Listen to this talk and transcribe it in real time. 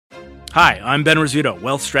Hi, I'm Ben Rizzuto,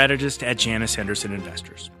 wealth strategist at Janus Henderson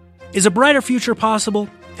Investors. Is a brighter future possible?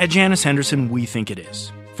 At Janus Henderson, we think it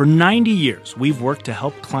is. For 90 years, we've worked to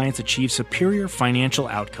help clients achieve superior financial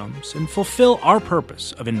outcomes and fulfill our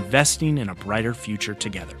purpose of investing in a brighter future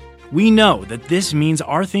together. We know that this means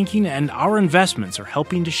our thinking and our investments are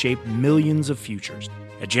helping to shape millions of futures.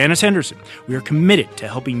 At Janus Henderson, we are committed to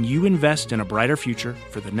helping you invest in a brighter future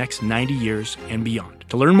for the next 90 years and beyond.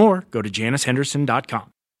 To learn more, go to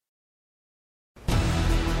janushenderson.com.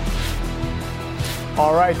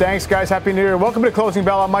 All right, thanks, guys. Happy New Year. Welcome to Closing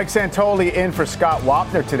Bell. I'm Mike Santoli in for Scott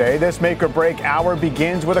Wapner today. This make or break hour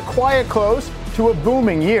begins with a quiet close to a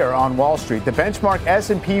booming year on Wall Street. The benchmark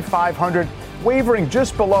S&P 500 wavering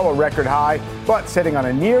just below a record high, but sitting on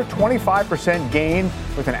a near 25% gain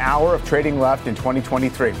with an hour of trading left in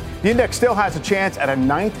 2023. The index still has a chance at a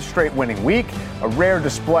ninth straight winning week, a rare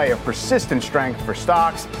display of persistent strength for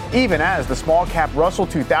stocks, even as the small cap Russell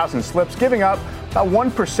 2000 slips, giving up about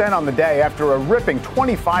 1% on the day after a ripping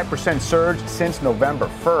 25% surge since November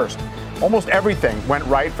 1st. Almost everything went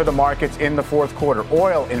right for the markets in the fourth quarter.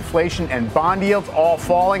 Oil, inflation, and bond yields all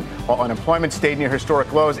falling, while unemployment stayed near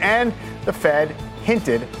historic lows, and the Fed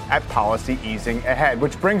hinted at policy easing ahead.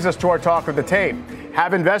 Which brings us to our talk of the tape.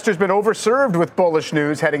 Have investors been overserved with bullish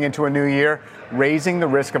news heading into a new year, raising the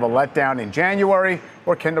risk of a letdown in January?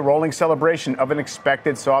 Or can the rolling celebration of an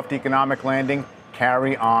expected soft economic landing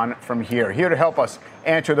carry on from here? Here to help us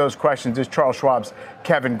answer those questions is Charles Schwab's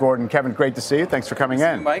Kevin Gordon. Kevin, great to see you. Thanks for coming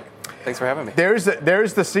in. Mike, thanks for having me. There's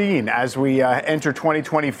the scene as we enter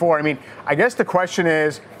 2024. I mean, I guess the question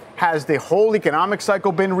is, has the whole economic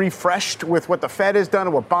cycle been refreshed with what the Fed has done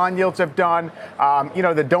and what bond yields have done?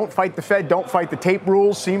 The don't fight the Fed, don't fight the tape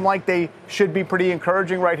rules seem like they should be pretty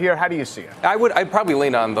encouraging right here. How do you see it? I'd probably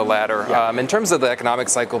lean on the latter. Yeah. In terms of the economic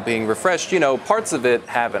cycle being refreshed, parts of it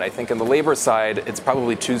haven't. I think on the labor side, it's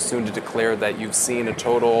probably too soon to declare that you've seen a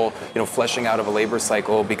total, fleshing out of a labor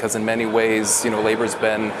cycle, because in many ways, labor's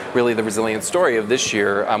been really the resilient story of this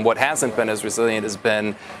year. What hasn't been as resilient has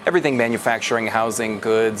been everything manufacturing, housing,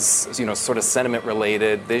 goods, sort of sentiment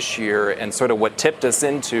related this year, and sort of what tipped us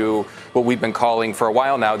into what we've been calling for a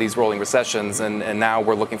while now, these rolling recessions, and now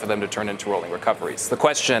we're looking for them to turn into rolling recoveries. The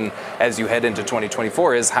question as you head into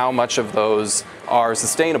 2024 is how much of those are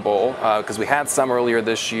sustainable, because we had some earlier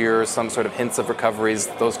this year, some sort of hints of recoveries.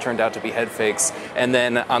 Those turned out to be head fakes. And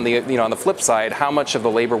then on the flip side, how much of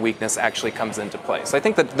the labor weakness actually comes into play. So I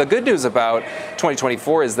think that the good news about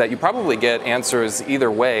 2024 is that you probably get answers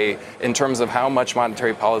either way in terms of how much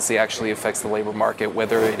monetary policy actually affects the labor market,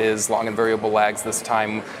 whether it is long and variable lags this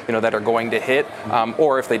time, that are going to hit,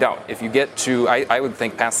 or if they don't. If you get to, I would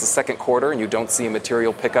think, past the second quarter and you don't see a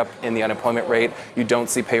material pickup in the unemployment rate, you don't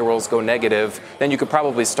see payrolls go negative, then you could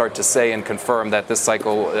probably start to say and confirm that this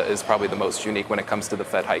cycle is probably the most unique when it comes to the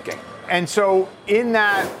Fed hiking. And so in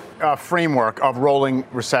that framework of rolling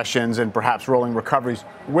recessions and perhaps rolling recoveries,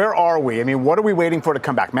 where are we? I mean, what are we waiting for to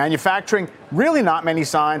come back? Manufacturing, really not many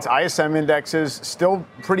signs. ISM indexes still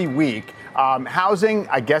pretty weak. Housing,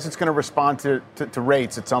 I guess it's going to respond to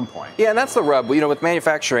rates at some point. Yeah, and that's the rub. With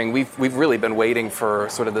manufacturing, we've really been waiting for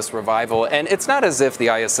sort of this revival. And it's not as if the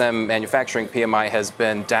ISM manufacturing PMI has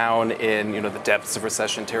been down in, the depths of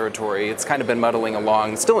recession territory. It's kind of been muddling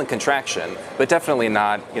along, still in contraction, but definitely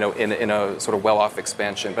not, in a sort of well-off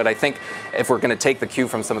expansion. But I think if we're going to take the cue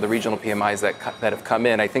from some of the regional PMIs that have come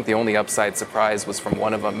in, I think the only upside surprise was from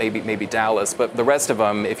one of them, maybe Dallas. But the rest of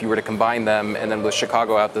them, if you were to combine them, and then with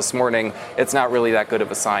Chicago out this morning, it's not really that good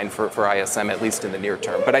of a sign for ISM, at least in the near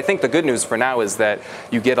term. But I think the good news for now is that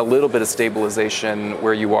you get a little bit of stabilization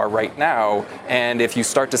where you are right now. And if you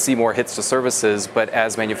start to see more hits to services, but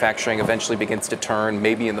as manufacturing eventually begins to turn,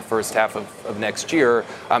 maybe in the first half of next year,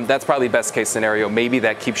 that's probably best case scenario. Maybe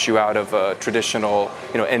that keeps you out of a traditional,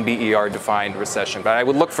 NBER-defined recession. But I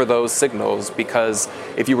would look for those signals, because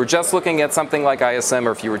if you were just looking at something like ISM,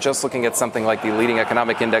 or if you were just looking at something like the leading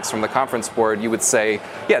economic index from the Conference Board, you would say,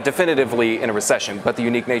 yeah, definitively in a recession. But the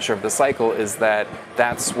unique nature of the cycle is that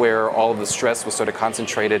that's where all of the stress was sort of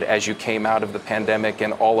concentrated as you came out of the pandemic,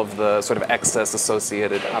 and all of the sort of excess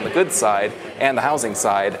associated on the goods side and the housing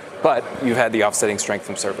side. But you've had the offsetting strength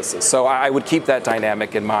from services. So I would keep that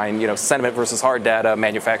dynamic in mind, sentiment versus hard data,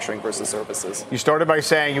 manufacturing versus services. You started by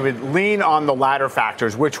saying you would lean on the latter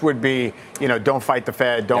factors, which would be, don't fight the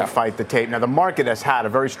Fed, don't fight the tape. Now, the market has had a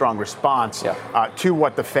very strong response to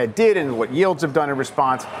what the Fed did and what yields have done in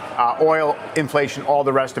response. oil inflation, all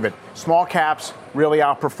the rest of it. Small caps really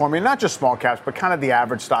outperforming, not just small caps, but kind of the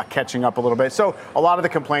average stock catching up a little bit. So a lot of the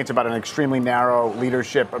complaints about an extremely narrow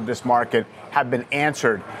leadership of this market have been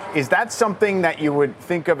answered. Is that something that you would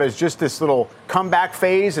think of as just this little comeback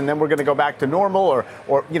phase and then we're going to go back to normal?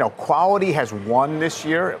 Or quality has won this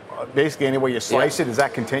year, basically any way you slice it. Does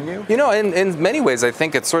that continue? In many ways, I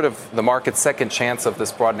think it's sort of the market's second chance of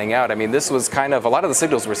this broadening out. I mean, this was kind of a lot of the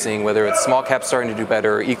signals we're seeing, whether it's small cap starting to do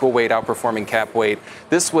better, equal weight outperforming cap weight.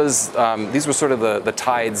 These were sort of the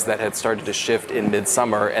tides that had started to shift in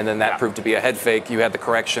midsummer, and then that proved to be a head fake. You had the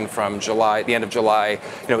correction from the end of July,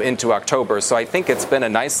 into October. So I think it's been a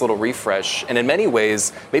nice little refresh, and in many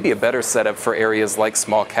ways, maybe a better setup for areas like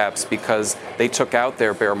small caps because they took out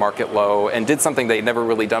their bear market low and did something they'd never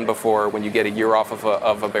really done before when you get a year off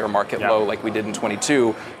of a bear market low like we did in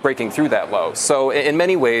 22, breaking through that low. So in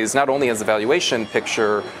many ways, not only has the valuation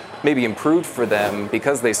picture maybe improved for them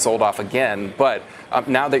because they sold off again, but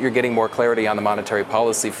now that you're getting more clarity on the monetary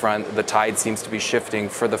policy front, the tide seems to be shifting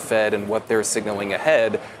for the Fed and what they're signaling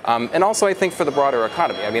ahead. And also, I think for the broader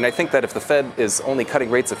economy. I mean, I think that if the Fed is only cutting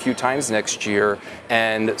rates a few times next year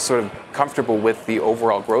and sort of comfortable with the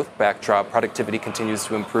overall growth backdrop, productivity continues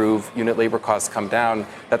to improve, unit labor costs come down,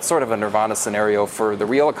 that's sort of a nirvana scenario for the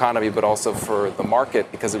real economy, but also for the market,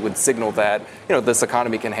 because it would signal that, this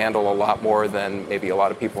economy can handle a lot more than maybe a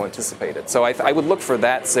lot of people anticipated. So I would look for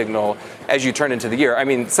that signal as you turn into the year. I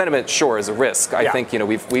mean, sentiment sure is a risk. I think,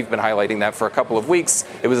 we've been highlighting that for a couple of weeks.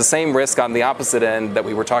 It was the same risk on the opposite end that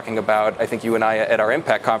we were talking about, I think you and I at our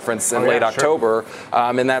Impact conference in late October.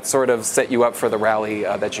 And that sort of set you up for the rally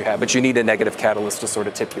that you have. But you need a negative catalyst to sort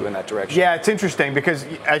of tip you in that direction. Yeah, it's interesting because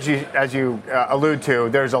as you allude to,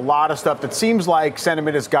 there's a lot of stuff that seems like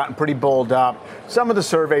sentiment has gotten pretty bulled up. Some of the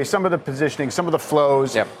surveys, some of the positioning, some of the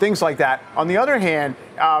flows, things like that. On the other hand,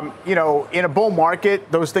 in a bull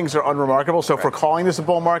market, those things are unremarkable. So if we're calling this a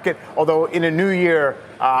bull market, although in a new year,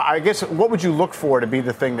 I guess what would you look for to be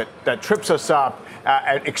the thing that trips us up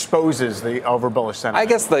and exposes the over bullish sentiment? I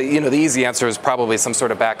guess the easy answer is probably some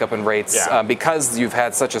sort of backup in rates because you've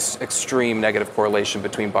had such an extreme negative correlation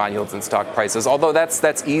between bond yields and stock prices. Although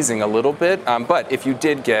that's easing a little bit, but if you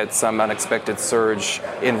did get some unexpected surge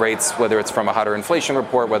in rates, whether it's from a hotter inflation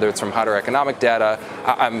report, whether it's from hotter economic data,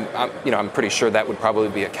 I'm pretty sure that would probably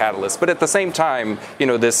be a catalyst. But at the same time,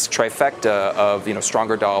 this trifecta of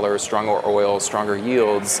stronger dollar, stronger oil, stronger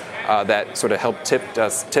yields that sort of helped tip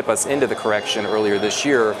us into the correction earlier this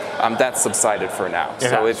year, that's subsided for now.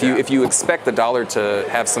 So if you expect the dollar to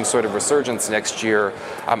have some sort of resurgence next year,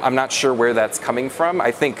 I'm not sure where that's coming from.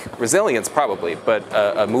 I think resilience probably, but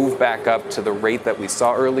a move back up to the rate that we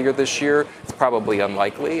saw earlier this year is probably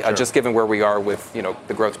unlikely, just given where we are with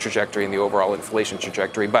the growth trajectory and the overall inflation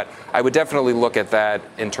trajectory. But I would definitely look at that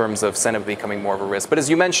in terms of sentiment becoming more of a risk. But as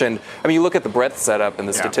you mentioned, you look at the breadth setup and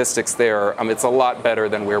the statistics there, it's a lot better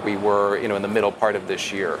than where we were, in the middle part of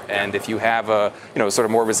this year. And if you have a, sort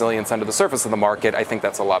of more resilience under the surface of the market, I think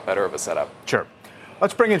that's a lot better of a setup. Sure.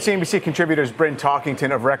 Let's bring in CNBC contributors Bryn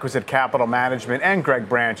Talkington of Requisite Capital Management and Greg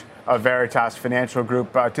Branch of Veritas Financial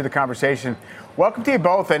Group to the conversation. Welcome to you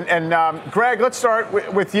both. And Greg, let's start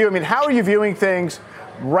with you. How are you viewing things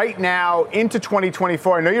right now into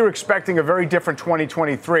 2024? I know you're expecting a very different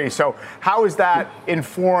 2023. So how has that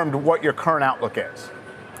informed what your current outlook is?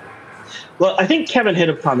 Well, I think Kevin hit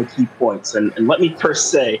upon the key points. And let me first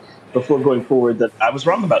say, before going forward, that I was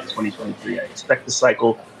wrong about 2023. I expected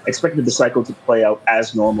the cycle to play out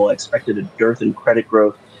as normal. I expected a dearth in credit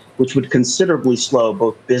growth, which would considerably slow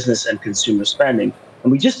both business and consumer spending.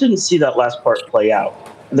 And we just didn't see that last part play out.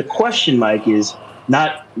 And the question, Mike, is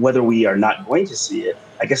not whether we are not going to see it.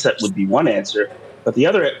 I guess that would be one answer. But the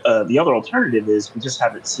other alternative is we just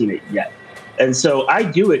haven't seen it yet. And so I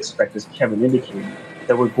do expect, as Kevin indicated,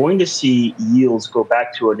 that we're going to see yields go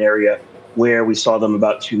back to an area where we saw them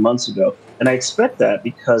about 2 months ago. And I expect that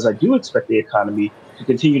because I do expect the economy to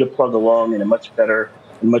continue to plug along in a much better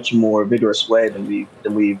and much more vigorous way than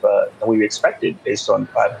we expected based on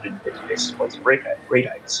 550 basis points of rate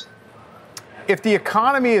hikes. If the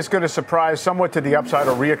economy is going to surprise somewhat to the upside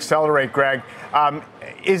or reaccelerate, Greg,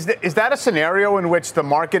 is that a scenario in which the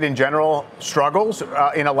market in general struggles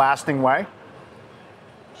in a lasting way?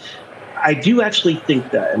 I do actually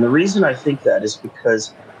think that. And the reason I think that is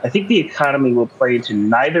because I think the economy will play into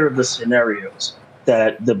neither of the scenarios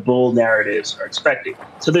that the bull narratives are expecting.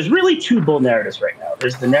 So there's really two bull narratives right now.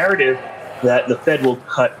 There's the narrative that the Fed will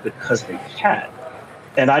cut because they can.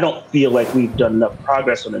 And I don't feel like we've done enough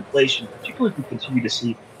progress on inflation, particularly if we continue to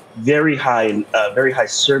see very high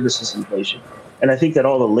services inflation. And I think that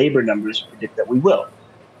all the labor numbers predict that we will.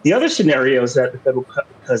 The other scenario is that the Fed will cut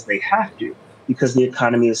because they have to, because the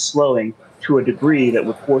economy is slowing to a degree that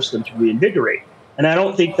would force them to reinvigorate. And I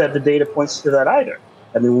don't think that the data points to that either.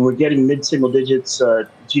 I mean, when we're getting mid-single digits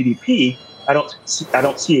GDP, I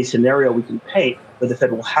don't see a scenario we can paint where the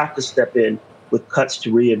Fed will have to step in with cuts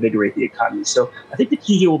to reinvigorate the economy. So I think the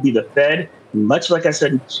key here will be the Fed. Much like I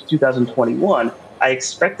said in 2021, I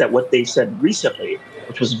expect that what they've said recently,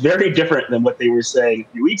 which was very different than what they were saying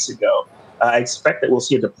a few weeks ago, I expect that we'll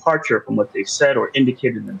see a departure from what they've said or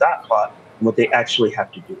indicated in the dot plot and what they actually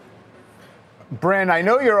have to do. Bryn, I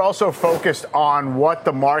know you're also focused on what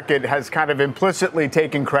the market has kind of implicitly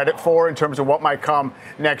taken credit for in terms of what might come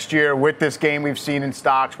next year with this game we've seen in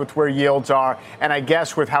stocks, with where yields are, and I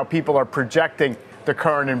guess with how people are projecting the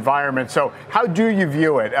current environment. So how do you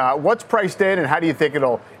view it? What's priced in, and how do you think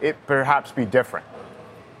it perhaps be different?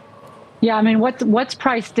 Yeah, I mean, what's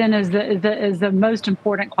priced in is the most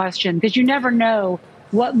important question, because you never know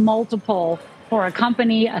what multiple for a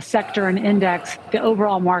company, a sector, an index, the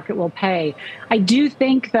overall market will pay. I do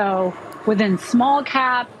think, though, within small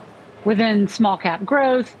cap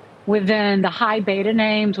growth, within the high beta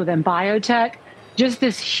names, within biotech, just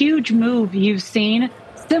this huge move you've seen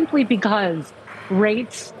simply because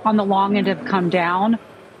rates on the long end have come down,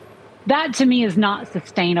 that to me is not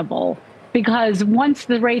sustainable. Because once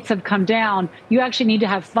the rates have come down, you actually need to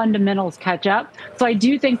have fundamentals catch up. So I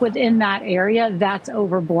do think within that area, that's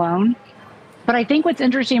overblown. But I think what's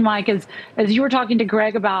interesting, Mike, is as you were talking to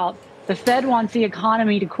Greg about the Fed wants the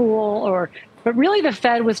economy to cool, but really the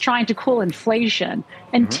Fed was trying to cool inflation.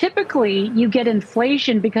 And typically you get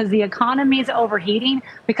inflation because the economy is overheating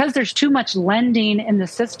because there's too much lending in the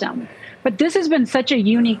system. But this has been such a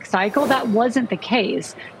unique cycle that wasn't the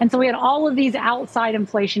case. And so we had all of these outside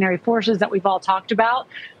inflationary forces that we've all talked about.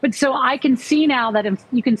 But so I can see now that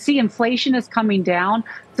you can see inflation is coming down.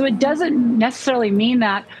 So it doesn't necessarily mean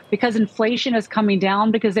that because inflation is coming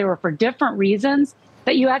down because they were for different reasons,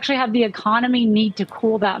 that you actually have the economy need to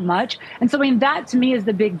cool that much. And so, I mean, that to me is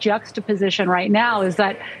the big juxtaposition right now, is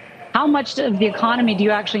that how much of the economy do you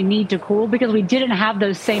actually need to cool? Because we didn't have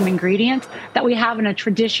those same ingredients that we have in a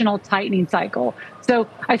traditional tightening cycle. So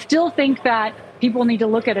I still think that people need to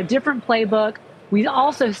look at a different playbook. We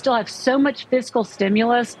also still have so much fiscal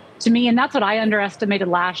stimulus to me, and that's what I underestimated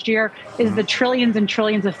last year, is the trillions and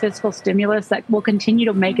trillions of fiscal stimulus that will continue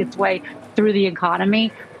to make its way through the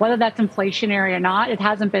economy. Whether that's inflationary or not, it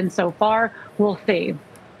hasn't been so far. We'll see.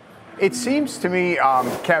 It seems to me,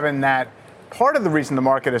 Kevin, that part of the reason the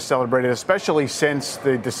market has celebrated, especially since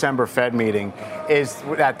the December Fed meeting, is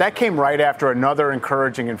that came right after another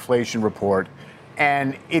encouraging inflation report.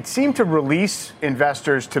 And it seemed to release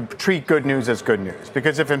investors to treat good news as good news.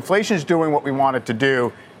 Because if inflation is doing what we want it to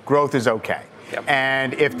do, growth is okay. Yep.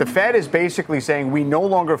 And if the Fed is basically saying we no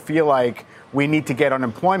longer feel like we need to get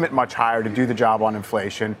unemployment much higher to do the job on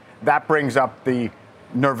inflation, that brings up the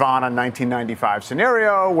Nirvana 1995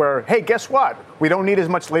 scenario where, hey, guess what? We don't need as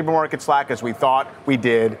much labor market slack as we thought we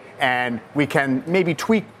did, and we can maybe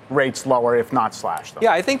tweak rates lower, if not slash them.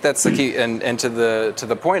 Yeah, I think that's the key. And to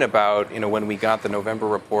the point about, when we got the November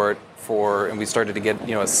report and we started to get,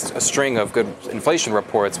 a string of good inflation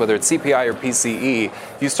reports, whether it's CPI or PCE,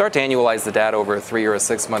 if you start to annualize the data over a 3 or a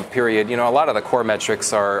 6 month period, a lot of the core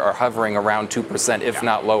metrics are hovering around 2%, if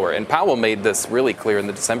not lower. And Powell made this really clear in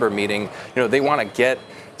the December meeting. They want to get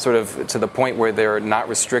sort of to the point where they're not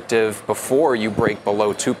restrictive before you break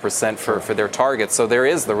below 2% for their targets. So there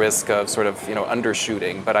is the risk of sort of,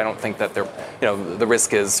 undershooting, but I don't think that the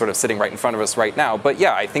risk is sort of sitting right in front of us right now. But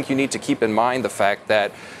yeah, I think you need to keep in mind the fact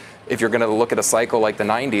that if you're going to look at a cycle like the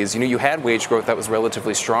 90s, you had wage growth that was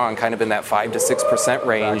relatively strong, kind of in that 5 to 6%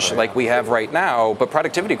 range like we have right now, but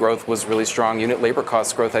productivity growth was really strong. Unit labor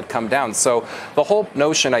cost growth had come down. So the whole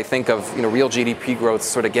notion, I think, of real GDP growth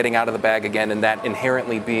sort of getting out of the bag again and that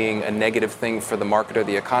inherently being a negative thing for the market or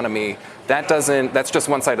the economy, that's just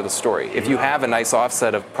one side of the story. If you have a nice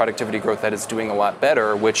offset of productivity growth that is doing a lot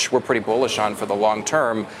better, which we're pretty bullish on for the long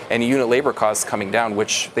term, and unit labor costs coming down,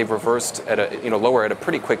 which they've reversed at a lower at a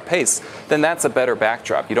pretty quick pace, then that's a better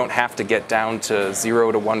backdrop. You don't have to get down to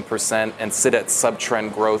 0 to 1% and sit at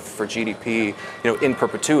sub-trend growth for GDP, in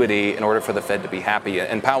perpetuity in order for the Fed to be happy.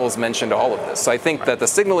 And Powell's mentioned all of this. So I think that the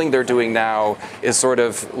signaling they're doing now is sort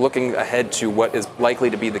of looking ahead to what is likely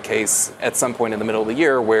to be the case at some point in the middle of the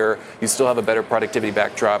year, where you still have a better productivity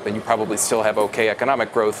backdrop and you probably still have okay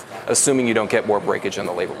economic growth, assuming you don't get more breakage in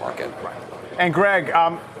the labor market. Right. And Greg,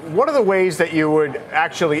 what are the ways that you would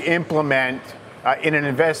actually implement in an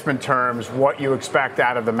investment terms what you expect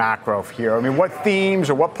out of the macro here? I mean, what themes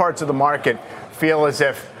or what parts of the market feel as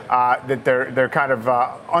if that they're kind of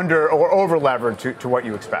under or over levered to what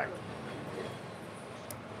you expect?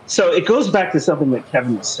 So it goes back to something that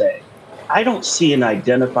Kevin was saying. I don't see an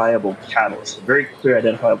identifiable catalyst, a very clear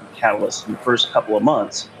identifiable catalyst in the first couple of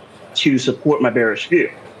months to support my bearish view.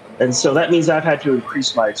 And so that means I've had to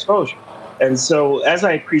increase my exposure. And so as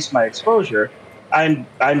I increase my exposure, I'm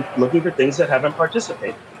looking for things that haven't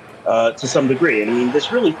participated to some degree. I mean,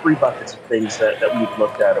 there's really three buckets of things that we've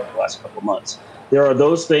looked at over the last couple of months. There are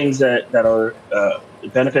those things that are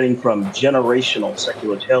benefiting from generational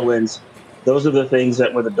secular tailwinds. Those are the things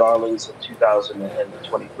that were the darlings of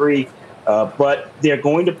 2023. But they're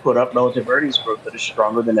going to put up relative earnings growth that is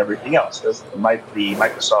stronger than everything else. That's the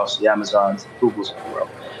Microsofts, the Amazons, the Googles of the world.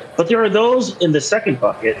 But there are those in the second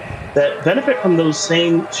bucket that benefit from those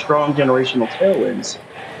same strong generational tailwinds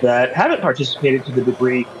that haven't participated to the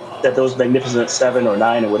degree that those magnificent 7 or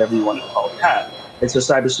 9 or whatever you want to call it have. And so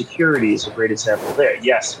cybersecurity is a great example there.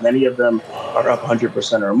 Yes, many of them are up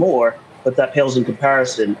 100% or more, but that pales in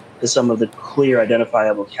comparison to some of the clear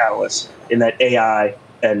identifiable catalysts in that AI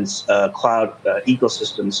and cloud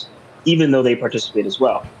ecosystems, even though they participate as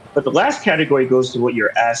well. But the last category goes to what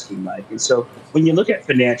you're asking, Mike. And so when you look at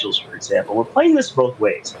financials, for example, we're playing this both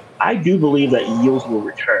ways. I do believe that yields will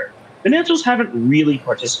return. Financials haven't really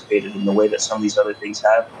participated in the way that some of these other things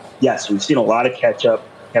have. Yes, we've seen a lot of catch up.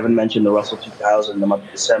 Kevin mentioned the Russell 2000 in the month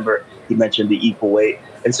of December. He mentioned the equal weight.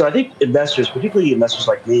 And so I think investors, particularly investors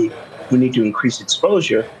like me, who need to increase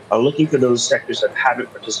exposure, are looking for those sectors that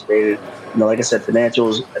haven't participated. Like I said,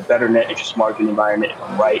 financials, a better net interest margin environment, if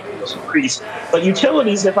I'm right, those increase. But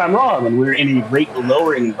utilities, if I'm wrong, and we're in a rate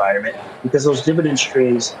lowering environment, because those dividend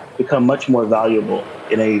streams become much more valuable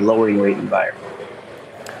in a lowering rate environment.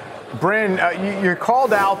 Bryn, you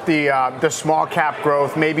called out the small cap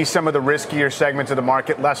growth, maybe some of the riskier segments of the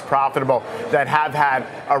market, less profitable, that have had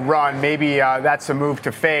a run. Maybe that's a move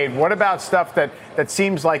to fade. What about stuff that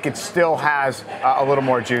seems like it still has a little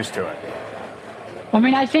more juice to it? I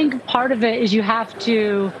mean, I think part of it is you have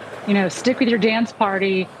to, stick with your dance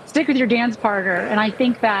partner. And I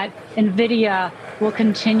think that NVIDIA will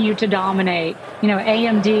continue to dominate.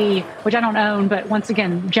 AMD, which I don't own, but once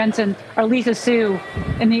again, Jensen or Lisa Su,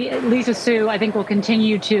 I think will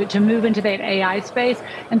continue to move into that AI space.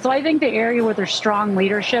 And so I think the area where there's strong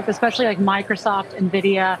leadership, especially like Microsoft,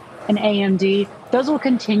 NVIDIA, and AMD, those will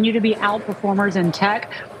continue to be outperformers in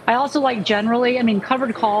tech. I also like generally,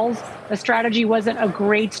 covered calls, the strategy wasn't a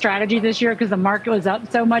great strategy this year because the market was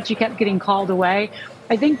up so much, you kept getting called away.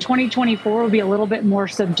 I think 2024 will be a little bit more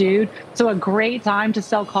subdued. So a great time to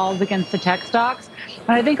sell calls against the tech stocks. And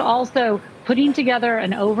I think also putting together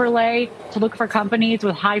an overlay to look for companies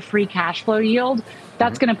with high free cash flow yield.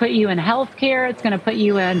 That's going to put you in healthcare. It's going to put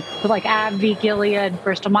you in with like AbbVie, Gilead,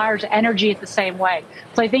 Bristol Myers, energy the same way.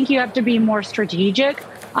 So I think you have to be more strategic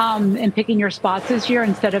in picking your spots this year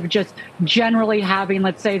instead of just generally having,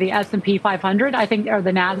 let's say, the S&P 500, I think, or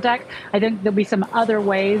the NASDAQ. I think there'll be some other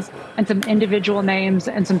ways and some individual names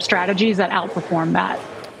and some strategies that outperform that.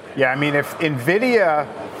 Yeah, if NVIDIA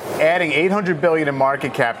adding $800 billion in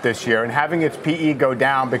market cap this year and having its PE go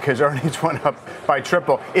down because earnings went up by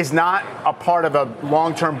triple is not a part of a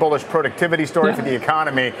long-term bullish productivity story for the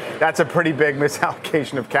economy. That's a pretty big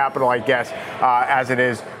misallocation of capital, I guess, as it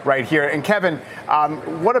is right here. And Kevin,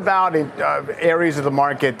 what about areas of the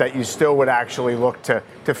market that you still would actually look to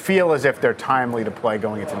feel as if they're timely to play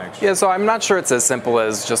going into next year? Yeah, so I'm not sure it's as simple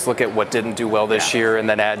as just look at what didn't do well this year and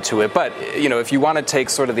then add to it. But, if you want to take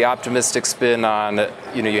sort of the optimistic spin on,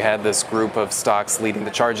 you had this group of stocks leading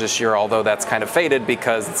the charge this year, although that's kind of faded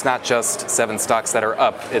because it's not just 7 stocks that are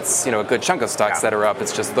up. It's, a good chunk of stocks that are up.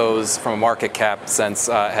 It's just those from a market cap sense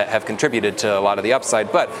have contributed to a lot of the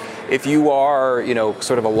upside. But if you are,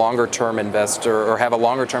 sort of a longer term investor or have a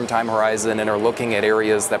longer term time horizon and are looking at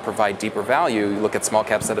areas that provide deeper value, you look at small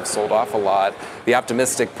caps that have sold off a lot. The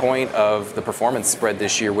optimistic point of the performance spread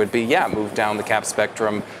this year would be, move down the cap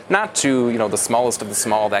spectrum, not to, the smallest of the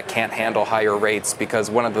small that can't handle higher rates, because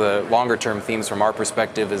one of the longer term themes from our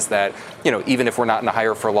perspective is that, even if we're not in a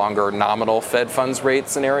higher for longer nominal Fed funds rate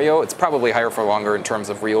scenario, it's probably higher for longer in terms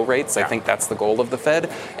of real rates. I think that's the goal of the Fed.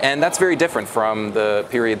 And that's very different from the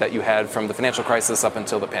period that you had from the financial crisis up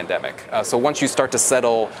until the pandemic. So once you start to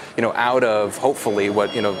settle, out of hopefully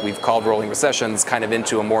what, we've called rolling recessions kind of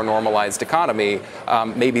into a more normalized economy,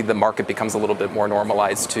 maybe the market becomes a little bit more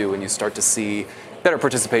normalized too, and you start to see better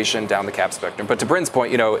participation down the cap spectrum. But to Bryn's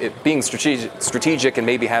point, it being strategic and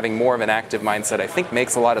maybe having more of an active mindset, I think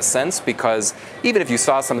makes a lot of sense, because even if you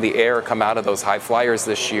saw some of the air come out of those high flyers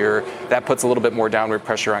this year, that puts a little bit more downward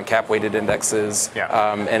pressure on cap-weighted indexes,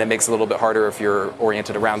 and it makes it a little bit harder if you're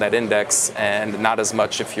oriented around that index, and not as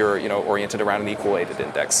much if you're oriented around an equal-weighted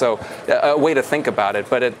index. So a way to think about it,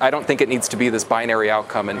 but I don't think it needs to be this binary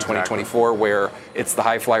outcome in 2024 where it's the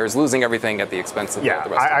high flyers losing everything at the expense of the rest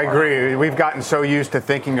of the market. I agree. We've gotten so used to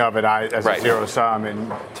thinking of it as a zero sum,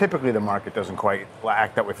 and typically the market doesn't quite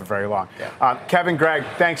act that way for very long. Kevin, Greg,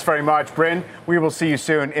 thanks very much. Bryn, we will see you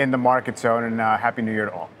soon in the Market Zone, and Happy New Year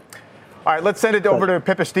to all. All right, let's send it over to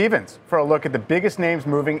Pippa Stevens for a look at the biggest names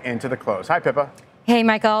moving into the close. Hi, Pippa. Hey,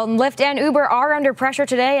 Michael. Lyft and Uber are under pressure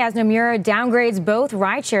today as Nomura downgrades both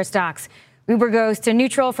rideshare stocks. Uber goes to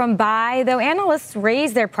neutral from buy, though analysts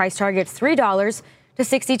raise their price target $3 to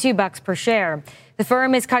 $62 per share. The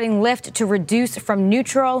firm is cutting Lyft to reduce from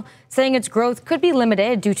neutral, saying its growth could be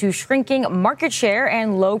limited due to shrinking market share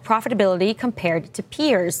and low profitability compared to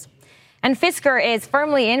peers. And Fisker is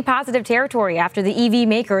firmly in positive territory after the EV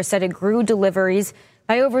maker said it grew deliveries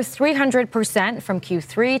by over 300% from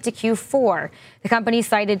Q3 to Q4. The company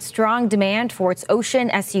cited strong demand for its Ocean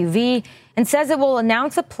SUV and says it will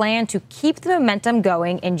announce a plan to keep the momentum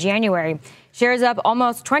going in January. Shares up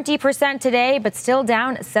almost 20% today, but still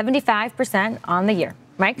down 75% on the year.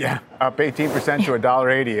 Mike? Yeah, up 18% to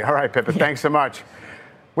 $1.80. All right, Pippa, thanks so much.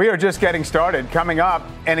 We are just getting started. Coming up,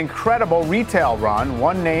 an incredible retail run.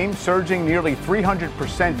 One name surging nearly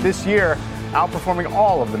 300% this year, outperforming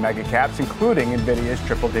all of the mega caps, including NVIDIA's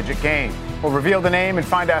triple-digit gain. We'll reveal the name and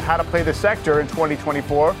find out how to play the sector in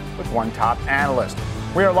 2024 with one top analyst.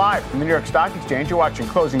 We are live from the New York Stock Exchange. You're watching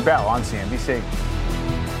Closing Bell on CNBC.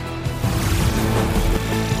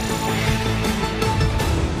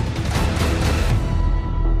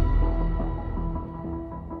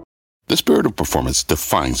 The spirit of performance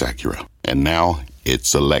defines Acura, and now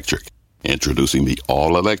it's electric. Introducing the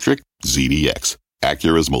all-electric ZDX,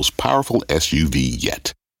 Acura's most powerful SUV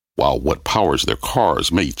yet. While what powers their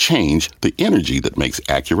cars may change, the energy that makes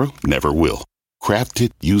Acura never will.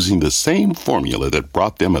 Crafted using the same formula that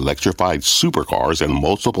brought them electrified supercars and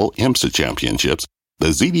multiple IMSA championships, the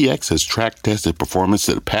ZDX has track-tested performance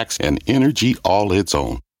that packs an energy all its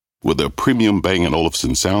own. With a premium Bang &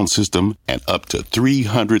 Olufsen sound system and up to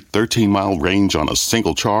 313-mile range on a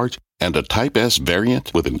single charge, and a Type S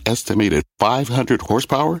variant with an estimated 500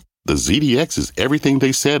 horsepower, the ZDX is everything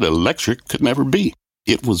they said electric could never be.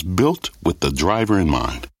 It was built with the driver in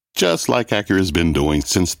mind, just like Acura's been doing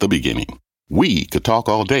since the beginning. We could talk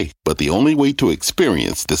all day, but the only way to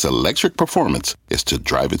experience this electric performance is to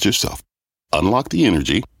drive it yourself. Unlock the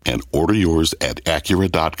energy and order yours at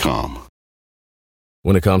Acura.com.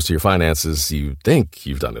 When it comes to your finances, you think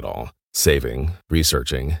you've done it all. Saving,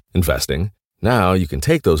 researching, investing. Now you can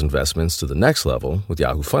take those investments to the next level with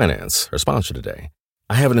Yahoo Finance, our sponsor today.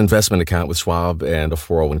 I have an investment account with Schwab and a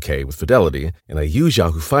 401k with Fidelity, and I use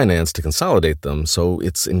Yahoo Finance to consolidate them so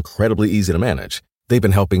it's incredibly easy to manage. They've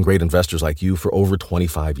been helping great investors like you for over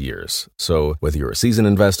 25 years. So whether you're a seasoned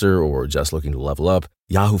investor or just looking to level up,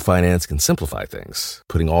 Yahoo Finance can simplify things,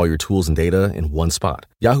 putting all your tools and data in one spot.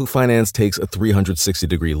 Yahoo Finance takes a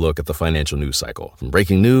 360-degree look at the financial news cycle. From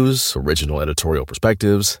breaking news, original editorial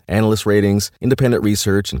perspectives, analyst ratings, independent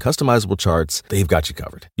research, and customizable charts, they've got you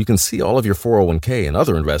covered. You can see all of your 401k and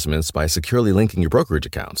other investments by securely linking your brokerage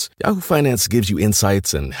accounts. Yahoo Finance gives you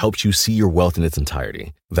insights and helps you see your wealth in its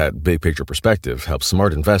entirety. That big picture perspective helps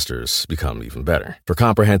smart investors become even better. For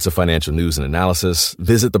comprehensive financial news and analysis,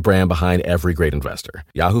 visit the brand behind every great investor.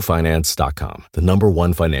 YahooFinance.com, the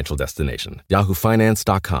 #1 financial destination.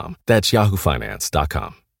 YahooFinance.com. That's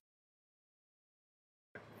YahooFinance.com.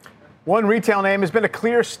 One retail name has been a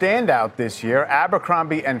clear standout this year.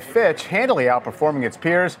 Abercrombie & Fitch, handily outperforming its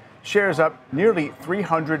peers, shares up nearly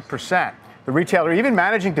 300%. The retailer even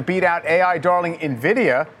managing to beat out AI darling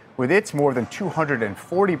NVIDIA with its more than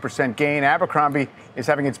 240% gain. Abercrombie is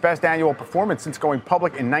having its best annual performance since going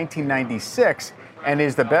public in 1996 and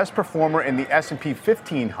is the best performer in the S&P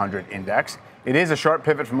 1500 index. It is a sharp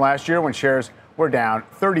pivot from last year when shares were down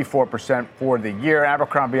 34% for the year.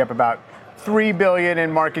 Abercrombie up about $3 billion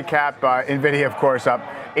in market cap. NVIDIA, of course, up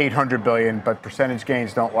 $800 billion, but percentage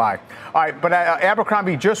gains don't lie. All right, but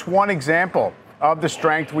Abercrombie, just one example of the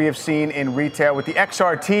strength we have seen in retail with the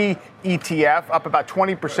XRT ETF up about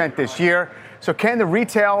 20% this year. So can the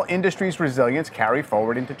retail industry's resilience carry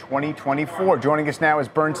forward into 2024? Joining us now is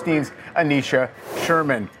Bernstein's Anisha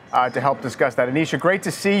Sherman to help discuss that. Anisha, great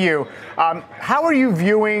to see you. How are you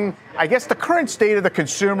viewing, I guess, the current state of the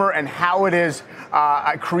consumer and how it is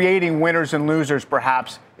creating winners and losers,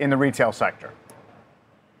 perhaps, in the retail sector?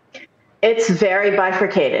 It's very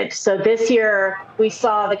bifurcated. So this year, we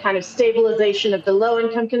saw the kind of stabilization of the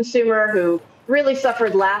low-income consumer who really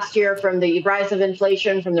suffered last year from the rise of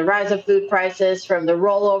inflation, from the rise of food prices, from the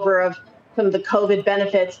rollover of some of the COVID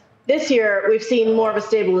benefits. This year, we've seen more of a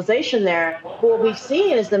stabilization there. But what we've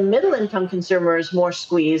seen is the middle-income consumer is more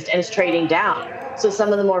squeezed and is trading down. So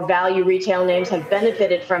some of the more value retail names have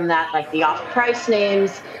benefited from that, like the off-price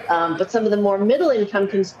names. But some of the more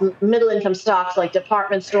middle-income stocks, like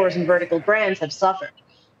department stores and vertical brands, have suffered.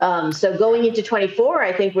 So going into 24,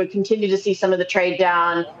 I think we'll continue to see some of the trade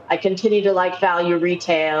down. I continue to like value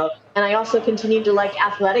retail. And I also continue to like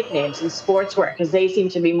athletic names and sportswear because they seem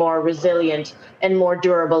to be more resilient and more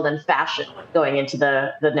durable than fashion going into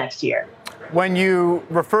the next year. When you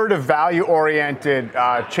refer to value-oriented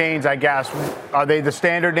chains, I guess, are they the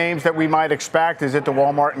standard names that we might expect? Is it the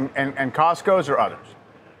Walmart and Costco's or others?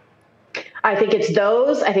 I think it's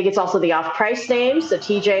those. I think it's also the off-price names, the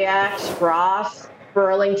TJX, Ross,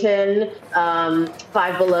 Burlington,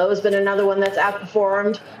 Five Below has been another one that's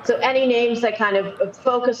outperformed. So any names that kind of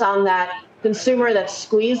focus on that consumer that's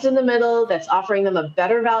squeezed in the middle, that's offering them a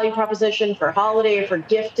better value proposition for holiday, for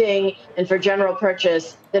gifting, and for general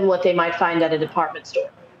purchase than what they might find at a department store.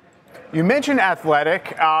 You mentioned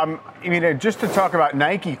athletic. Just to talk about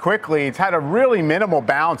Nike quickly, it's had a really minimal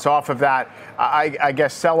bounce off of that, I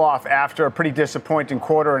guess, sell-off after a pretty disappointing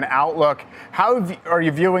quarter and outlook. How are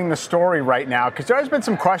you viewing the story right now? Because there has been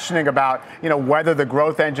some questioning about, whether the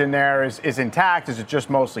growth engine there is intact. Is it just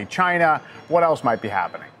mostly China? What else might be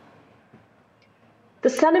happening? The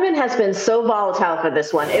sentiment has been so volatile for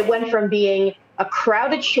this one. It went from being a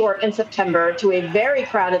crowded short in September to a very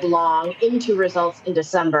crowded long into results in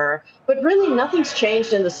December. But really nothing's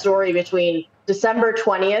changed in the story between December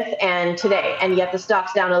 20th and today. And yet the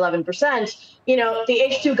stock's down 11%. The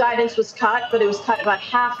H2 guidance was cut, but it was cut about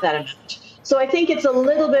half that amount. So I think it's a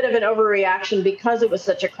little bit of an overreaction because it was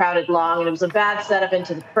such a crowded long and it was a bad setup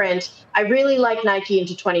into the print. I really like Nike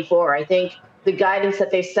into 24. I think the guidance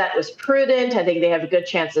that they set was prudent. I think they have a good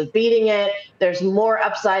chance of beating it. There's more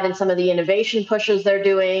upside in some of the innovation pushes they're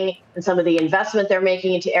doing and some of the investment they're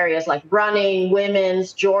making into areas like running,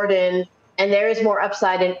 women's, Jordan. And there is more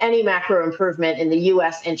upside in any macro improvement in the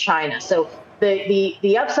U.S. and China. So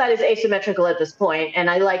the upside is asymmetrical at this point,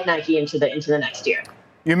 and I like Nike into the next year.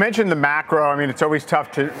 You mentioned the macro. It's always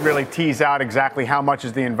tough to really tease out exactly how much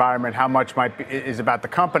is the environment, how much is about the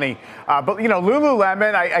company. But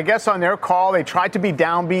Lululemon, I guess on their call, they tried to be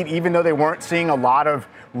downbeat, even though they weren't seeing a lot of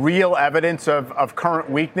real evidence of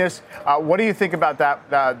current weakness. What do you think about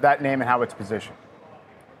that name and how it's positioned?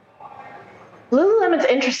 Lululemon's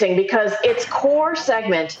interesting because its core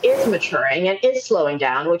segment is maturing and is slowing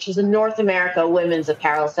down, which is the North America women's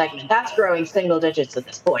apparel segment. That's growing single digits at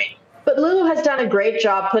this point. But Lulu has done a great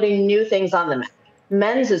job putting new things on the map.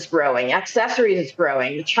 Men's is growing, accessories is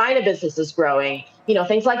growing, the China business is growing,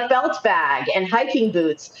 things like belt bag and hiking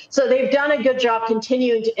boots. So they've done a good job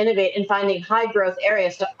continuing to innovate and finding high growth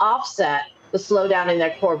areas to offset the slowdown in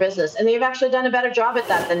their core business. And they've actually done a better job at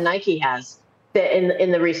that than Nike has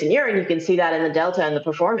in the recent year. And you can see that in the delta and the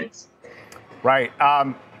performance. Right.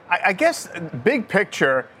 I guess big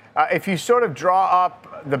picture, if you sort of draw up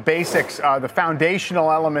the basics, the foundational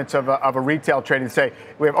elements of a retail trade and say,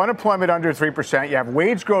 we have unemployment under 3%, you have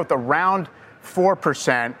wage growth around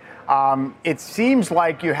 4%. It seems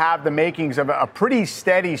like you have the makings of a pretty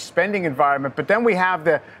steady spending environment, but then we have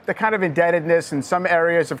the kind of indebtedness in some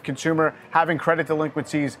areas of consumer having credit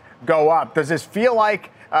delinquencies go up. Does this feel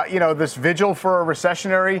like, this vigil for a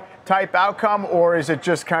recessionary type outcome, or is it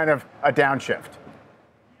just kind of a downshift?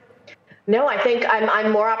 No, I think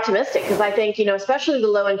I'm more optimistic because I think, especially the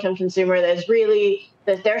low-income consumer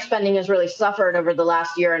that their spending has really suffered over the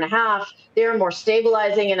last year and a half. They're more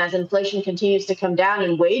stabilizing. And as inflation continues to come down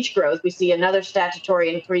and wage growth, we see another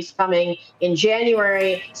statutory increase coming in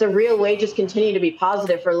January. So real wages continue to be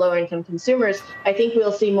positive for low-income consumers. I think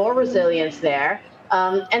we'll see more resilience there.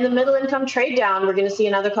 And the middle income trade down, we're going to see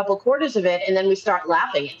another couple quarters of it, and then we start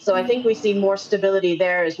lapping it. So I think we see more stability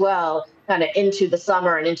there as well, kind of into the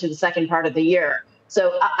summer and into the second part of the year.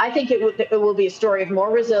 So I think it will be a story of more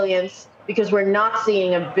resilience because we're not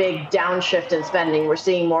seeing a big downshift in spending. We're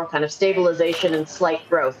seeing more kind of stabilization and slight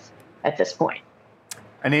growth at this point.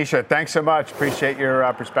 Anisha, thanks so much. Appreciate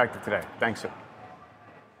your perspective today. Thanks. All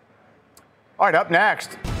right, up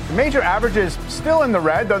next, the major averages still in the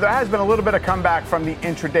red, though there has been a little bit of comeback from the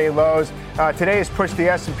intraday lows. Today has pushed the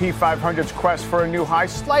S&P 500's quest for a new high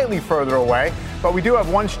slightly further away, but we do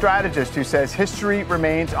have one strategist who says history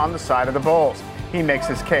remains on the side of the bulls. He makes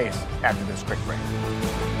his case after this quick break.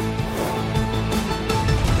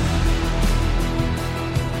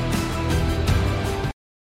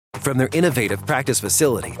 From their innovative practice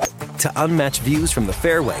facility to unmatched views from the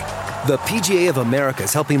fairway, the PGA of America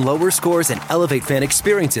is helping lower scores and elevate fan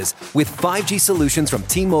experiences with 5G solutions from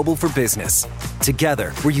T-Mobile for Business.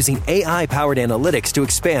 Together, we're using AI-powered analytics to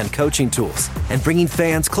expand coaching tools and bringing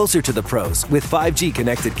fans closer to the pros with 5G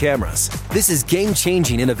connected cameras. This is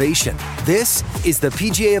game-changing innovation. This is the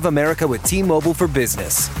PGA of America with T-Mobile for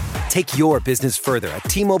Business. Take your business further at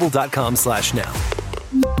T-Mobile.com/now.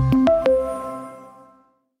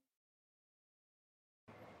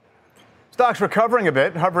 Stocks recovering a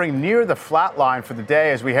bit, hovering near the flat line for the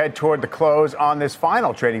day as we head toward the close on this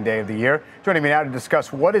final trading day of the year. Joining me now to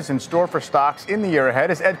discuss what is in store for stocks in the year ahead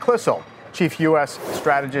is Ed Klissel, Chief U.S.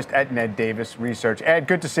 Strategist at Ned Davis Research. Ed,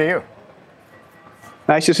 good to see you.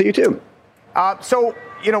 Nice to see you, too. So,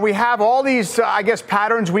 we have all these,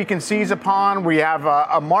 patterns we can seize upon. We have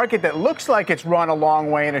a market that looks like it's run a long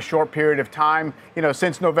way in a short period of time,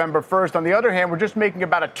 since November 1st. On the other hand, we're just making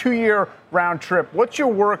about a 2-year round trip. What's your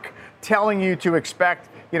work telling you to expect,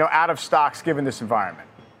 out of stocks given this environment?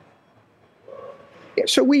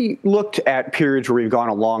 So we looked at periods where we've gone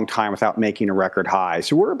a long time without making a record high.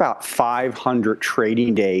 So we're about 500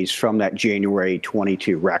 trading days from that January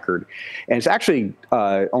 22 record. And it's actually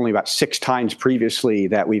only about 6 times previously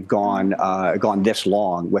that we've gone this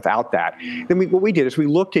long without that. Then what we did is we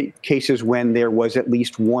looked at cases when there was at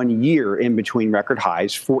least 1 year in between record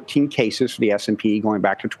highs, 14 cases for the S&P going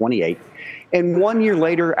back to 28. And 1 year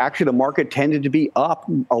later, actually, the market tended to be up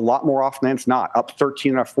a lot more often than it's not, up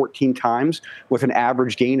 13 or 14 times with an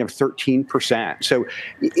average gain of 13%. So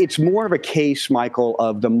it's more of a case, Michael,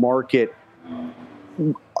 of the market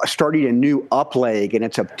starting a new up leg and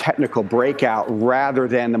it's a technical breakout rather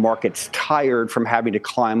than the market's tired from having to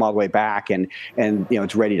climb all the way back and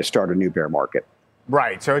it's ready to start a new bear market.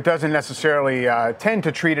 Right. So it doesn't necessarily tend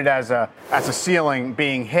to treat it as a ceiling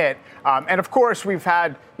being hit. And of course, we've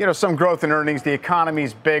had, some growth in earnings. The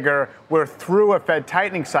economy's bigger. We're through a Fed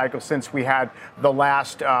tightening cycle since we had the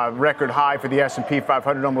last record high for the S&P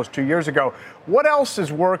 500 almost 2 years ago. What else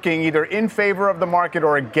is working either in favor of the market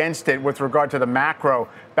or against it with regard to the macro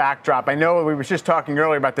backdrop? I know we were just talking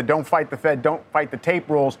earlier about the don't fight the Fed, don't fight the tape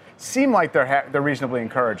rules. Seem like they're reasonably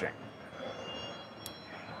encouraging.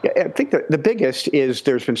 Yeah, I think the biggest is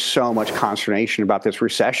there's been so much consternation about this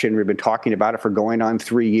recession. We've been talking about it for going on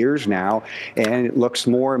 3 years now, and it looks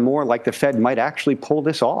more and more like the Fed might actually pull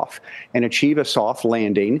this off and achieve a soft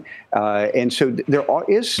landing. And so there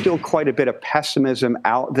is still quite a bit of pessimism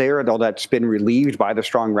out there, though that's been relieved by the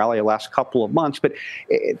strong rally the last couple of months. But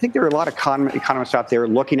I think there are a lot of economists out there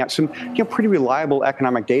looking at some pretty reliable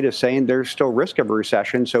economic data saying there's still risk of a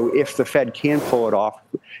recession. So if the Fed can pull it off,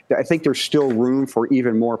 I think there's still room for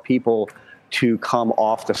even more people to come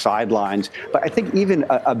off the sidelines. But I think even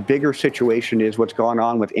a bigger situation is what's gone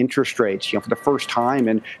on with interest rates. For the first time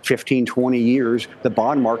in 15, 20 years, the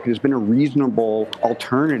bond market has been a reasonable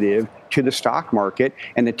alternative to the stock market.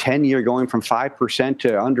 And the 10-year going from 5%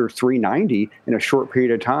 to under 3.90 in a short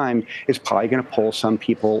period of time is probably going to pull some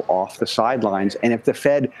people off the sidelines. And if the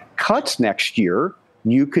Fed cuts next year,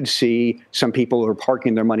 you could see some people who are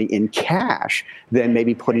parking their money in cash, then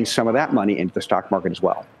maybe putting some of that money into the stock market as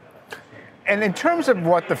well. And in terms of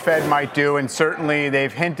what the Fed might do, and certainly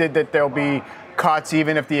they've hinted that there'll be cuts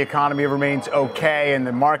even if the economy remains okay, and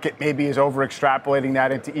the market maybe is over-extrapolating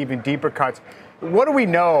that into even deeper cuts. What do we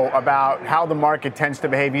know about how the market tends to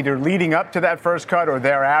behave either leading up to that first cut or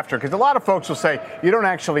thereafter? Because a lot of folks will say you don't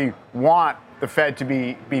actually want the Fed to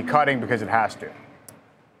be cutting because it has to.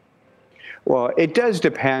 Well, it does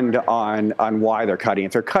depend on why they're cutting.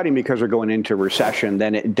 If they're cutting because they're going into recession,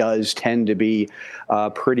 then it does tend to be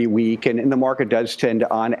pretty weak. And the market does tend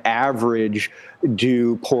to, on average,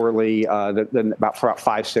 do poorly for about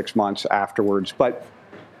 5-6 months afterwards. But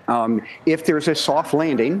if there's a soft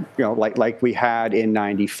landing, like we had in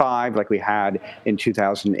 95, like we had in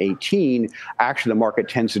 2018, actually the market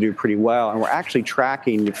tends to do pretty well. And we're actually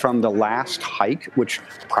tracking from the last hike, which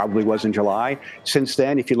probably was in July. Since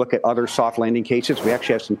then, if you look at other soft landing cases, we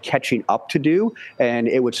actually have some catching up to do. And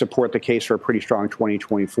it would support the case for a pretty strong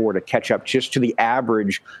 2024 to catch up just to the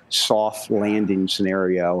average soft landing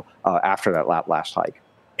scenario after that last hike.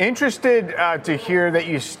 Interested to hear that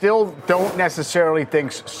you still don't necessarily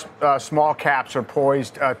think small caps are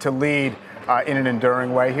poised to lead in an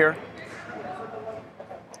enduring way here.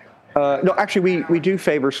 No, actually, we do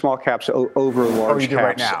favor small caps over large caps.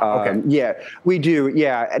 Right now? Okay. Yeah, we do.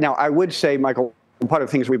 Yeah. Now, I would say, Michael, part of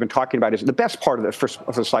the things we've been talking about is the best part of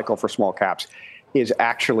the cycle for small caps is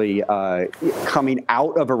actually coming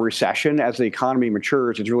out of a recession. As the economy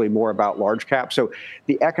matures, it's really more about large caps. So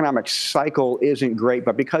the economic cycle isn't great,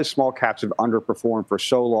 but because small caps have underperformed for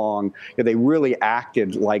so long, they really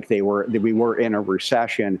acted like we were in a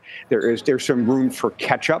recession. There's some room for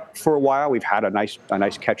catch up for a while. We've had a nice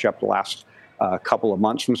catch up the last couple of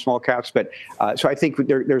months from small caps, but so I think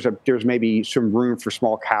there's maybe some room for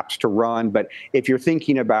small caps to run. But if you're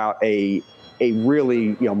thinking about a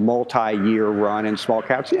really multi-year run in small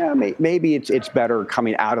caps, maybe it's better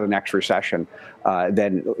coming out of the next recession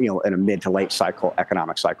than in a mid to late cycle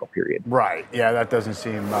economic cycle period. Right. Yeah, that doesn't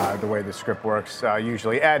seem the way the script works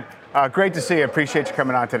usually. Ed, great to see you. Appreciate you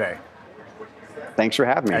coming on today. Thanks for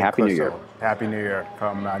having me. Ed Happy New Year. Happy New Year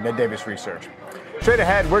from Ned Davis Research. Straight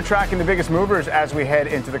ahead, we're tracking the biggest movers as we head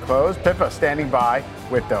into the close. Pippa standing by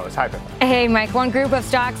with those. Hi, Pippa. Hey, Mike. One group of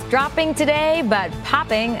stocks dropping today, but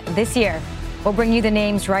popping this year. We'll bring you the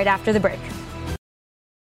names right after the break.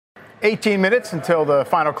 18 minutes until the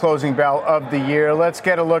final closing bell of the year. Let's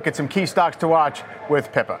get a look at some key stocks to watch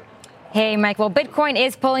with Pippa. Hey, Mike. Well, Bitcoin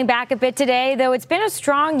is pulling back a bit today, though it's been a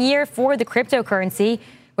strong year for the cryptocurrency,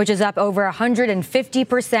 which is up over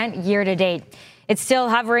 150% year to date. It's still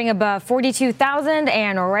hovering above 42,000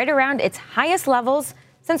 and right around its highest levels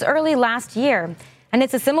since early last year. And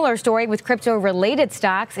it's a similar story with crypto-related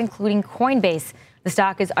stocks, including Coinbase. The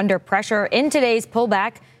stock is under pressure in today's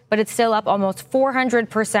pullback, but it's still up almost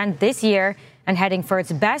 400% this year and heading for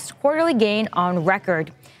its best quarterly gain on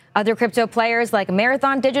record. Other crypto players like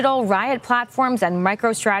Marathon Digital, Riot Platforms, and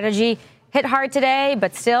MicroStrategy hit hard today,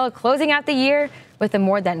 but still closing out the year with a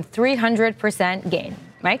more than 300% gain.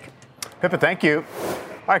 Mike? Pippa, thank you.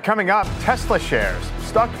 All right, coming up, Tesla shares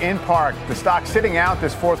stuck in park. The stock sitting out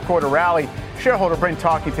this fourth quarter rally. Shareholder Bryn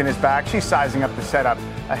Talkington is back. She's sizing up the setup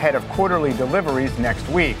ahead of quarterly deliveries next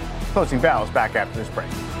week. Closing Bell is back after this break.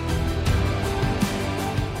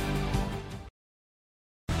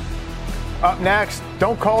 Up next,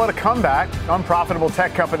 don't call it a comeback. Unprofitable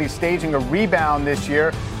tech companies staging a rebound this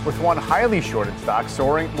year with one highly shorted stock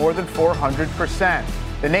soaring more than 400%.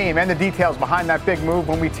 The name and the details behind that big move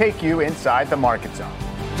when we take you inside the market zone.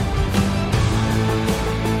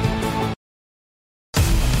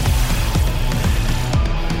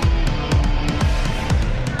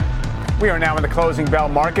 We are now in the closing bell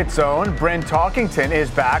market zone. Bryn Talkington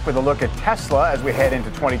is back with a look at Tesla as we head into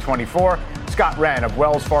 2024. Scott Wren of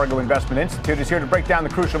Wells Fargo Investment Institute is here to break down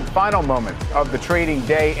the crucial final moments of the trading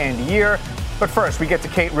day and year. But first, we get to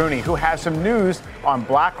Kate Rooney, who has some news on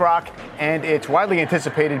BlackRock and its widely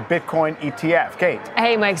anticipated Bitcoin ETF. Kate.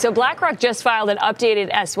 Hey, Mike. So BlackRock just filed an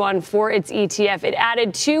updated S1 for its ETF. It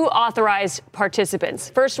added 2 authorized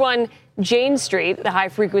participants. First one, Jane Street, the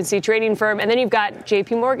high-frequency trading firm. And then you've got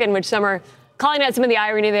J.P. Morgan, which some are calling out some of the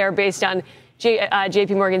irony there based on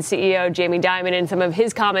J.P. Morgan CEO Jamie Dimon and some of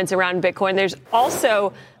his comments around Bitcoin. There's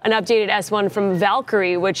also an updated S1 from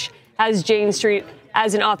Valkyrie, which has Jane Street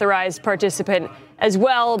as an authorized participant as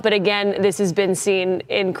well. But again, this has been seen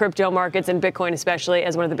in crypto markets and Bitcoin especially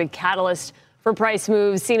as one of the big catalysts for price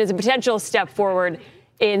moves, seen as a potential step forward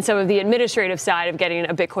in some of the administrative side of getting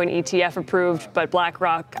a Bitcoin ETF approved. But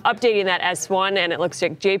BlackRock updating that S1, and it looks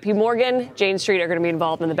like JP Morgan, Jane Street are going to be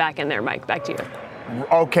involved in the back end there. Mike, back to you.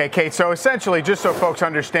 Okay, Kate. So essentially, just so folks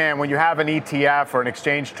understand, when you have an ETF or an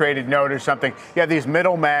exchange-traded note or something, you have these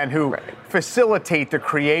middlemen who facilitate the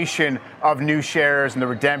creation of new shares and the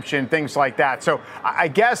redemption, things like that. So I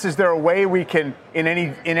guess, is there a way we can, in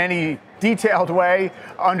any detailed way,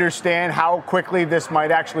 understand how quickly this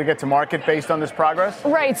might actually get to market based on this progress?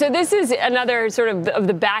 Right. So this is another sort of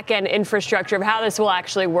the back-end infrastructure of how this will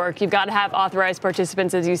actually work. You've got to have authorized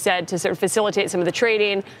participants, as you said, to sort of facilitate some of the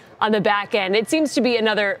trading on the back end. It seems to be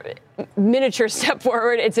another miniature step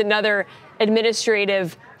forward. It's another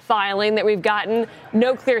administrative filing that we've gotten.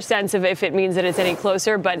 No clear sense of if it means that it's any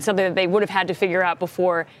closer, but something that they would have had to figure out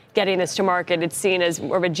before getting this to market. It's seen as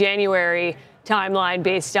more of a January timeline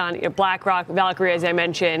based on BlackRock, Valkyrie, as I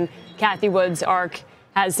mentioned, Cathie Wood's ARK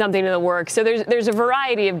has something in the works. So there's a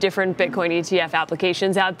variety of different Bitcoin ETF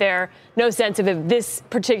applications out there. No sense of if this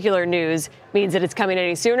particular news means that it's coming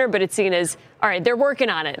any sooner, but it's seen as, all right, they're working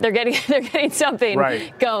on it. They're getting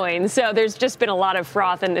something going. So there's just been a lot of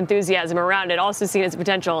froth and enthusiasm around it. Also seen as a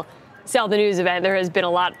potential sell the news event. There has been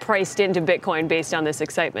a lot priced into Bitcoin based on this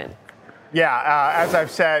excitement. Yeah, as I've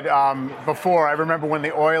said before, I remember when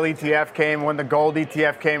the oil ETF came, when the gold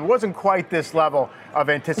ETF came, it wasn't quite this level of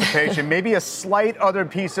anticipation. Maybe a slight other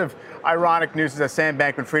piece of ironic news is that Sam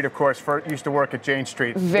Bankman-Fried, of course, used to work at Jane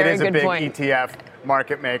Street. Very it is good a big point. ETF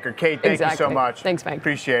market maker. Kate, thank you so much. Thanks, Mike.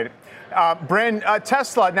 Appreciate it. Bryn,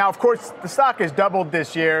 Tesla, now, of course, the stock has doubled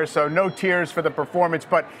this year, so no tears for the performance,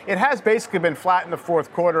 but it has basically been flat in the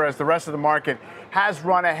fourth quarter as the rest of the market has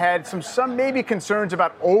run ahead. Some maybe concerns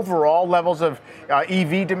about overall levels of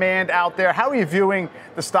EV demand out there. How are you viewing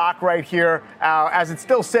the stock right here as it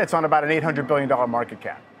still sits on about an $800 billion market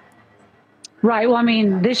cap? Right. Well, I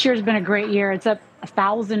mean, this year's been a great year. It's up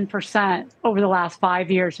 1,000% over the last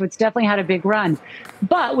 5 years. So it's definitely had a big run.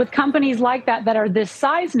 But with companies like that are this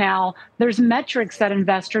size now, there's metrics that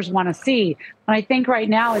investors want to see. And I think right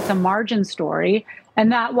now it's a margin story.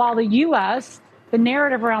 And that while the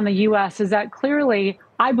narrative around the U.S. is that clearly,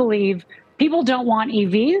 I believe, people don't want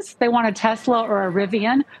EVs. They want a Tesla or a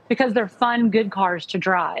Rivian because they're fun, good cars to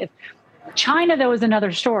drive. China, though, is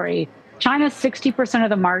another story. China's 60%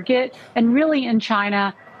 of the market. And really in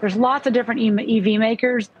China, there's lots of different EV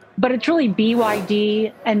makers, but it's really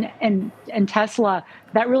BYD and Tesla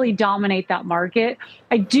that really dominate that market.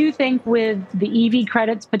 I do think with the EV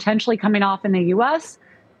credits potentially coming off in the U.S.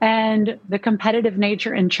 and the competitive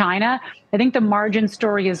nature in China, I think the margin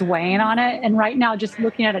story is weighing on it. And right now, just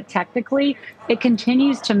looking at it technically, it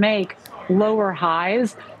continues to make lower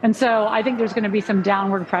highs. And so I think there's going to be some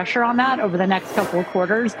downward pressure on that over the next couple of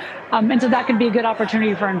quarters. And so that could be a good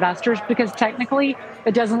opportunity for investors because technically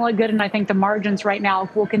it doesn't look good. And I think the margins right now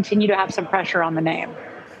will continue to have some pressure on the name.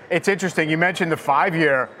 It's interesting. You mentioned the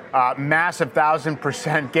 5-year massive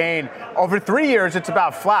 1,000% gain. Over 3 years, it's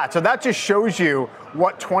about flat. So that just shows you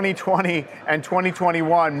what 2020 and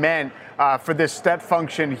 2021 meant for this step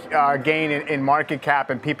function gain in market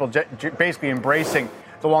cap and people basically embracing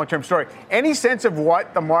the long-term story. Any sense of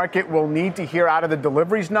what the market will need to hear out of the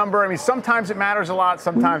deliveries number? I mean, sometimes it matters a lot,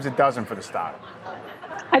 sometimes it doesn't for the stock.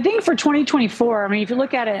 I think for 2024, I mean, if you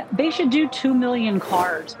look at it, they should do 2 million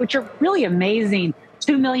cars, which are really amazing.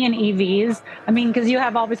 2 million EVs. I mean, because you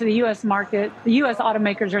have obviously the U.S. market, the U.S.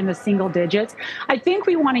 automakers are in the single digits. I think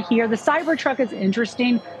we want to hear the Cybertruck is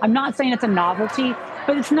interesting. I'm not saying it's a novelty,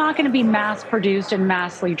 but it's not going to be mass produced and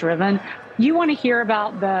massively driven. You want to hear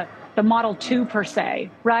about the Model 2 per se,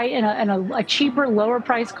 right? And a cheaper, lower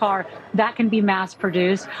price car that can be mass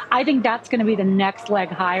produced. I think that's going to be the next leg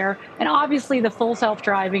higher. And obviously the full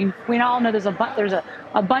self-driving, we all know there's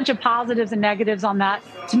a bunch of positives and negatives on that.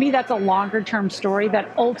 To me, that's a longer term story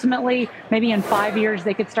that ultimately maybe in 5 years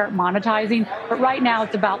they could start monetizing. But right now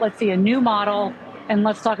it's about, let's see a new model and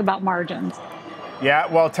let's talk about margins. Yeah,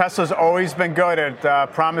 well, Tesla's always been good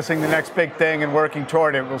at promising the next big thing and working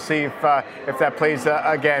toward it. We'll see if that plays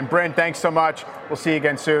again. Bryn, thanks so much. We'll see you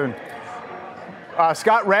again soon.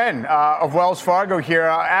 Scott Wren of Wells Fargo here.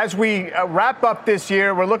 As we wrap up this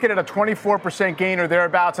year, we're looking at a 24% gain or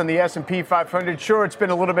thereabouts on the S&P 500. Sure, it's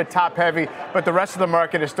been a little bit top heavy, but the rest of the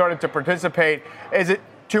market has started to participate. Is it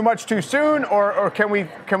too much too soon, or can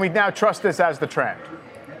we now trust this as the trend?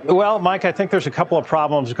 Well, Mike, I think there's a couple of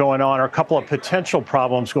problems going on, or a couple of potential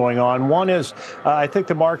problems going on. One is I think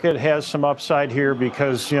the market has some upside here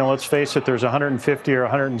because, let's face it, there's 150 or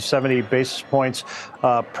 170 basis points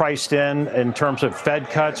priced in terms of Fed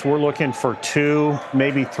cuts. We're looking for 2,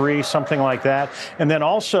 maybe 3, something like that. And then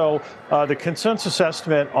also the consensus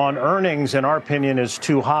estimate on earnings, in our opinion, is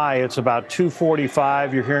too high. It's about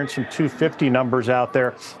 245. You're hearing some 250 numbers out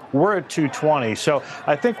there. We're at 220. So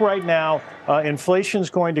I think right now inflation is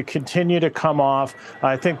going to continue to come off.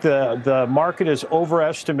 I think the market is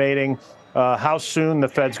overestimating how soon the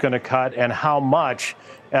Fed's going to cut and how much.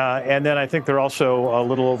 And then I think they're also a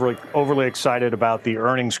little overly excited about the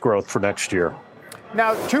earnings growth for next year.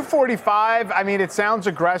 Now, 245, I mean, it sounds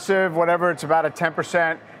aggressive, whatever. It's about a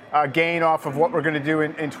 10% gain off of what we're going to do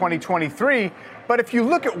in 2023. But if you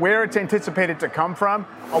look at where it's anticipated to come from,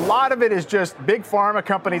 a lot of it is just big pharma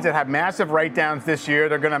companies that have massive write-downs this year.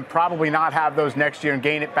 They're going to probably not have those next year and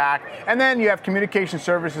gain it back. And then you have communication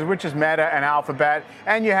services, which is Meta and Alphabet.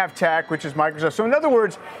 And you have tech, which is Microsoft. So in other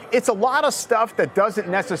words, it's a lot of stuff that doesn't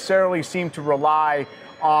necessarily seem to rely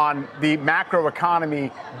on the macro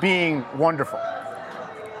economy being wonderful.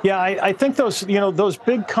 Yeah, I think those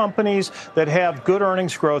big companies that have good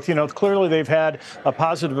earnings growth, clearly they've had a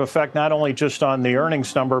positive effect not only just on the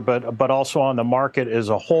earnings number, but also on the market as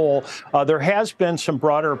a whole. There has been some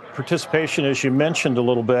broader participation, as you mentioned a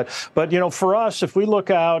little bit. But, for us, if we look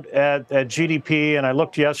out at GDP, and I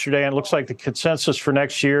looked yesterday, and it looks like the consensus for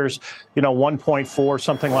next year's, 1.4,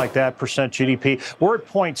 something like that, percent GDP. We're at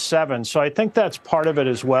 0.7. So I think that's part of it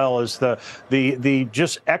as well as the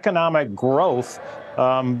just economic growth.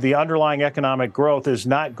 The underlying economic growth is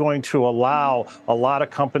not going to allow a lot of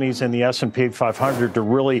companies in the S&P 500 to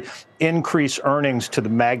really increase earnings to the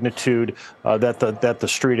magnitude that the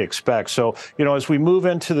street expects. So, as we move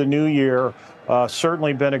into the new year,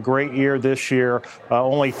 certainly been a great year this year.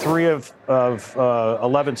 Only 3 of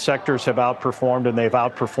 11 sectors have outperformed, and they've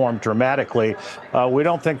outperformed dramatically. We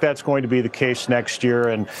don't think that's going to be the case next year.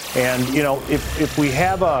 And if we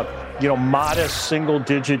have a modest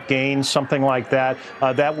single-digit gain, something like that,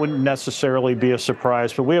 that wouldn't necessarily be a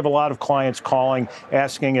surprise. But we have a lot of clients calling,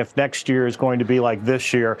 asking if next year is going to be like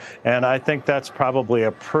this year, and I think that's probably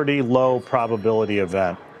a pretty low probability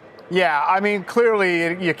event. Yeah, I mean,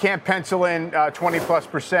 clearly you can't pencil in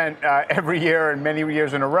 20+% every year and many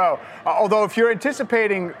years in a row. Although if you're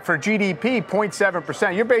anticipating for GDP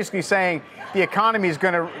 0.7%, you're basically saying the economy is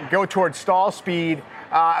going to go towards stall speed.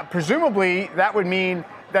 Presumably, that would mean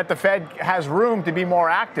that the Fed has room to be more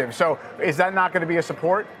active. So is that not going to be a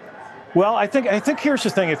support? Well, I think here's the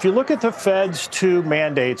thing. If you look at the Fed's 2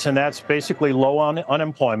 mandates, and that's basically low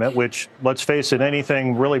unemployment, which, let's face it,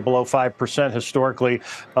 anything really below 5% historically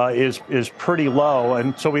is pretty low.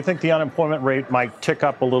 And so we think the unemployment rate might tick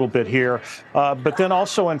up a little bit here. But then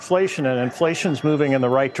also inflation, and inflation's moving in the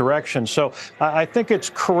right direction. So I think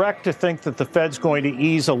it's correct to think that the Fed's going to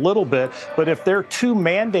ease a little bit. But if their 2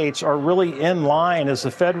 mandates are really in line, is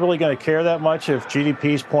the Fed really going to care that much if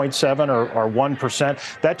GDP is 0.7 or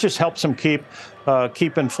 1%? That just helps them keep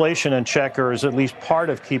inflation in check, or is at least part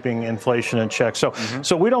of keeping inflation in check. So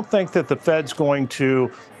we don't think that the Fed's going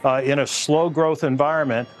to, in a slow growth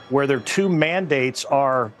environment where their 2 mandates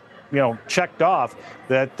are, checked off,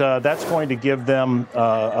 that's going to give them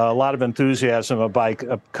a lot of enthusiasm by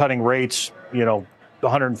cutting rates,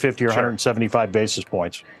 150 or 175 basis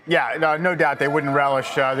points. Yeah, no doubt they wouldn't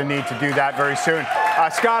relish the need to do that very soon.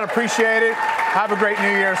 Scott, appreciate it. Have a great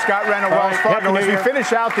New Year. Scott Renner, Wells Fargo. As we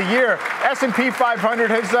finish out the year, S&P 500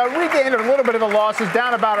 has regained a little bit of the losses,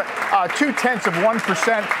 down about 0.2%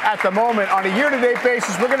 at the moment. On a year-to-date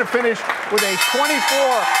basis, we're going to finish with a 24.3%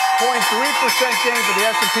 gain for the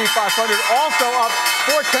S&P 500, also up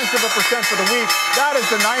 0.4% for the week. That is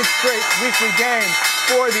the 9th straight weekly gain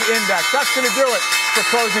for the index. That's going to do it for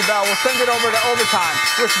Closing Bell. We'll send it over to Overtime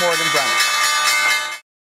with Morgan Brennan.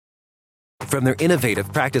 From their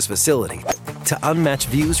innovative practice facility to unmatched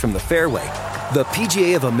views from the fairway, the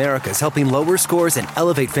PGA of America is helping lower scores and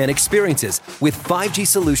elevate fan experiences with 5G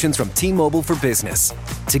solutions from T-Mobile for Business.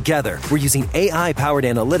 Together, we're using AI-powered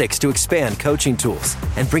analytics to expand coaching tools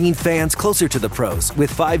and bringing fans closer to the pros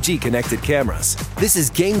with 5G connected cameras. This is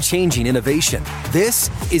game-changing innovation. This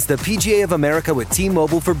is the PGA of America with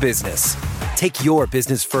T-Mobile for Business. Take your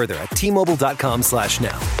business further at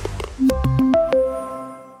T-Mobile.com/now.